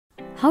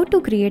How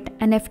to create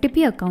an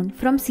FTP account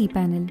from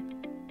cPanel.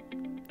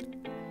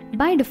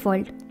 By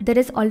default, there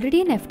is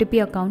already an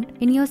FTP account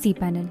in your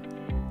cPanel.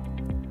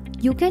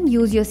 You can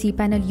use your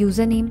cPanel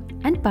username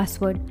and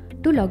password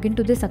to log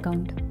into this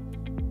account.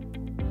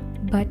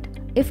 But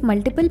if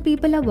multiple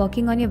people are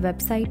working on your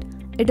website,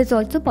 it is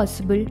also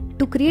possible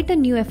to create a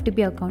new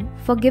FTP account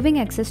for giving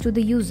access to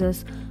the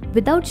users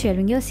without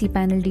sharing your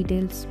cPanel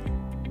details.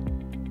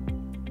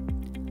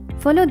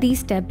 Follow these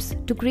steps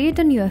to create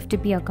a new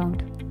FTP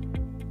account.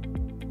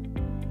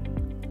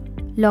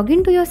 Log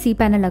into your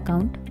cPanel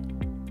account.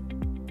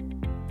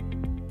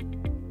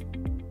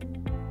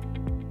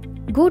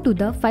 Go to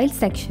the File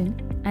section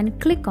and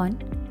click on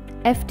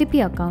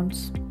FTP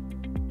Accounts.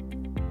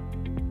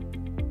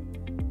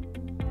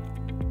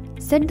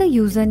 Set the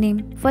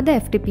username for the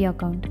FTP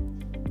account.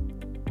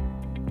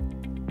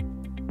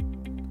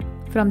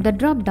 From the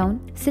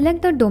drop-down,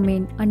 select the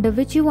domain under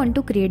which you want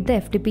to create the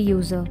FTP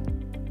user.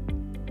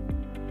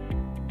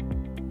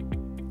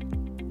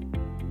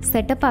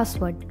 Set a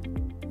password.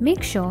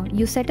 Make sure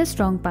you set a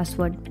strong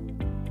password.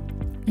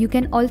 You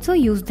can also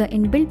use the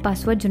inbuilt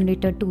password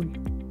generator tool.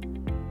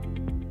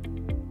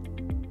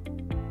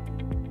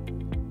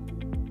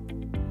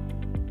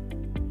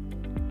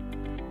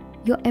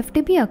 Your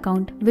FTP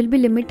account will be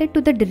limited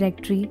to the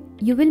directory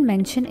you will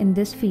mention in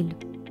this field.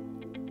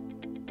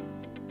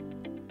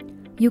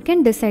 You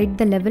can decide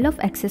the level of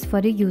access for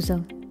a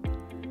user.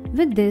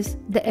 With this,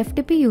 the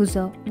FTP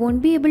user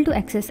won't be able to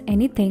access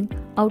anything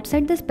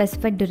outside the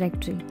specified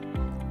directory,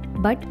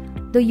 but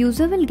the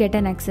user will get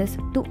an access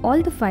to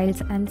all the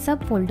files and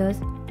subfolders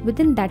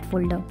within that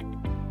folder.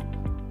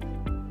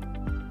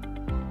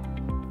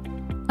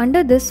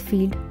 Under this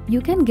field,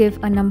 you can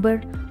give a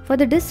number for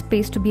the disk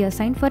space to be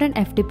assigned for an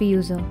FTP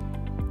user,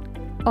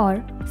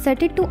 or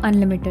set it to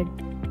unlimited.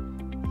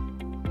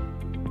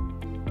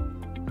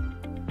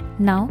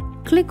 Now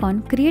click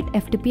on Create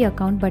FTP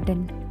Account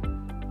button.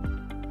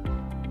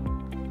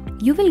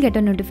 You will get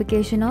a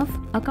notification of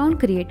Account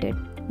Created.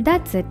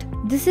 That's it.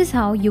 This is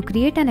how you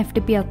create an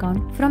FTP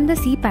account from the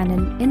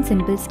cPanel in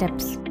simple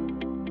steps.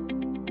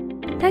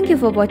 Thank you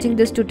for watching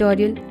this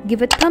tutorial.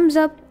 Give a thumbs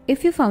up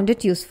if you found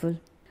it useful.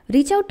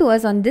 Reach out to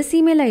us on this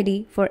email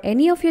ID for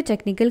any of your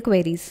technical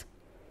queries.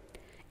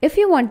 If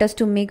you want us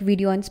to make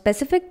video on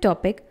specific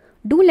topic,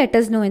 do let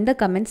us know in the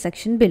comment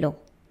section below.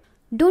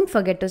 Don't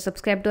forget to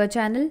subscribe to our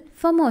channel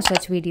for more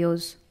such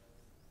videos.